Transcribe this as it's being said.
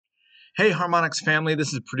Hey, Harmonix family,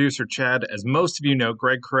 this is producer Chad. As most of you know,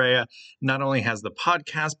 Greg Correa not only has the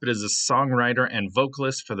podcast, but is a songwriter and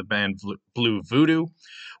vocalist for the band Blue Voodoo.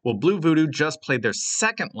 Well, Blue Voodoo just played their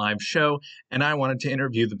second live show, and I wanted to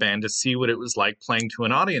interview the band to see what it was like playing to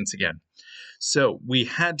an audience again. So we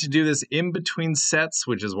had to do this in between sets,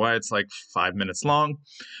 which is why it's like 5 minutes long.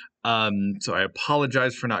 So I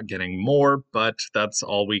apologize for not getting more, but that's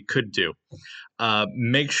all we could do.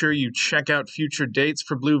 Make sure you check out future dates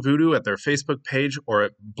for Blue Voodoo at their Facebook page or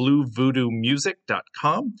at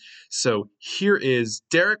bluevoodoomusic.com. So here is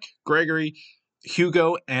Derek, Gregory,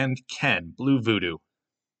 Hugo, and Ken, Blue Voodoo.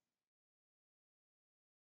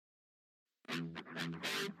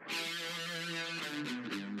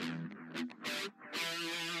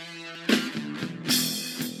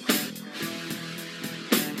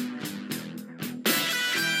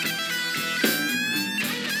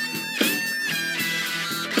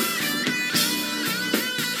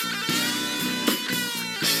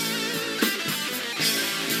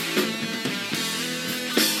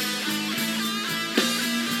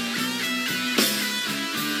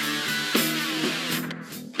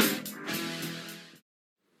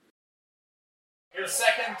 Your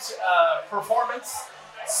second performance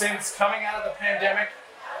since coming out of the pandemic.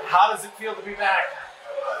 How does it feel to be back?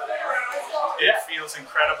 It feels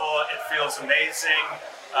incredible. It feels amazing.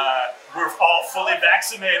 We're all fully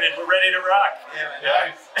vaccinated. We're ready to rock.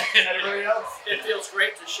 Yeah. Anybody else? It feels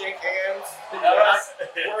great to shake hands. Not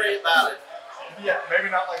worry about it. Yeah, maybe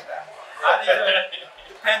not like that. I think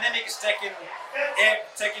the pandemic is taking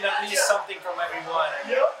at least something from everyone.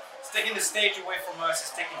 Yep. It's taking the stage away from us.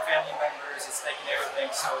 It's taking family members. It's taking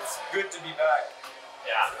everything. So it's good to be back.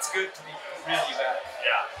 Yeah. It's good to be really back.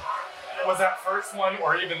 Yeah. Was that first one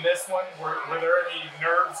or even this one, were there any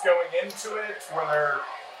nerves going into it? Were there...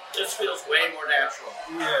 This feels way more natural.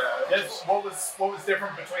 Yeah. What was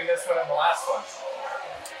different between this one and the last one?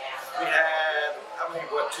 We had,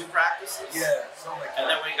 two practices? Yeah, something like And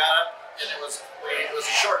then we got up, and it was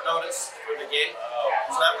a short notice for the gig.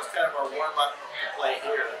 So that was kind of our warm-up to play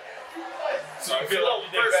here. So you feel like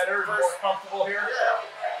you did better, more comfortable here?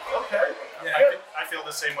 Yeah. Okay. Yeah, I feel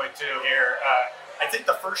the same way too here. I think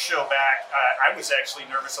the first show back, I was actually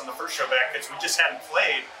nervous on the first show back because we just hadn't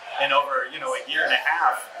played in over, a year and a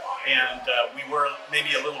half. And we were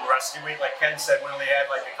maybe a little rusty. Like Ken said, we only had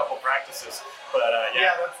like a couple practices. But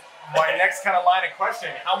Yeah, that's my next kind of line of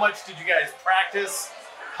questioning. How much did you guys practice?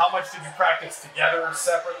 How much did you practice together,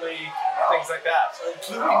 separately, things like that?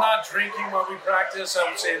 Including not drinking while we practice, I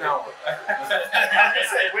would say an hour. I was gonna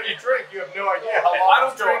say, when you drink, you have no idea how long I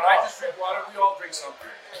don't it's going drink, I on. just drink water. We all drink something.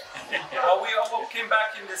 Well, we all came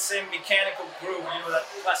back in the same mechanical groove. That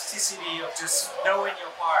plasticity of just knowing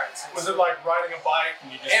your parts. Was it like riding a bike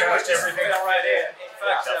and you just It was got just everything fell right in. In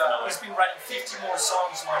fact, definitely. he's been writing 50 more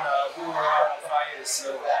songs when we were out of fire.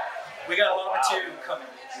 So we got a lot of material coming.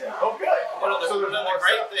 Oh, good. One of the So there's more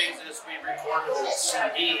great stuff. things is we recorded a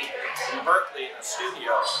CD in Berkeley in a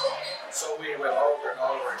studio. So we went over and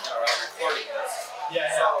over and recording this. Yeah.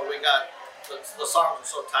 So we got, the songs are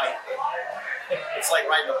so tight that it's like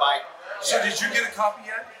riding a bike. So did you get a copy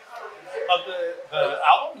yet? Of the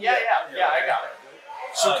album? Yeah, I got it.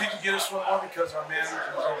 So could you get us one more because our manager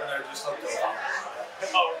was over there just looked up.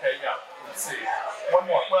 Oh, okay, yeah. Let's see. One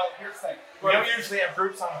more. Well, here's the thing. We don't usually have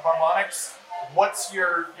groups on Harmonix. What's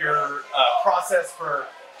your process for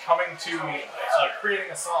coming to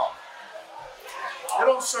creating a song? It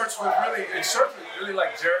all starts with really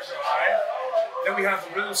like Jared and I. Then we have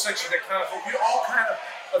the rhythm section that kind of, we all kind of,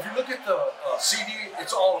 if you look at the CD,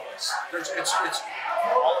 it's all of us. It's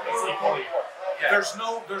All of us equally. Yeah. There's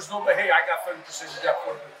no, but hey, I got 30%, you got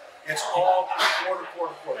 40%. It's all quarter.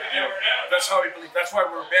 That's how we believe. That's why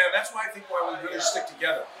we're a band. That's why I think why we really stick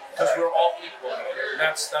together. Because we're all equal. And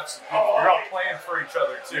that's You're all playing for each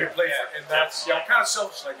other we too. play for, and that's we're kind of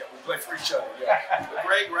selfish like that. We play for each other. Yeah.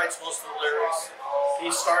 Greg writes most of the lyrics.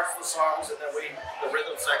 He starts the songs, and then the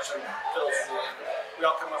rhythm section fills in. We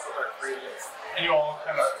all come up with our creative. And you all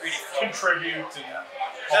kind of contribute and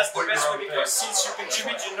That's the put best your own way because thing. since you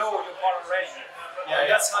contribute, you know your part already. Yeah.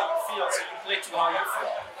 That's how you feel. So you play to how you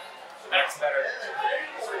feel. That's better.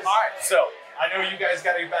 All right, so I know you guys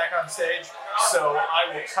got to get back on stage, so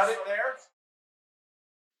I will cut it there.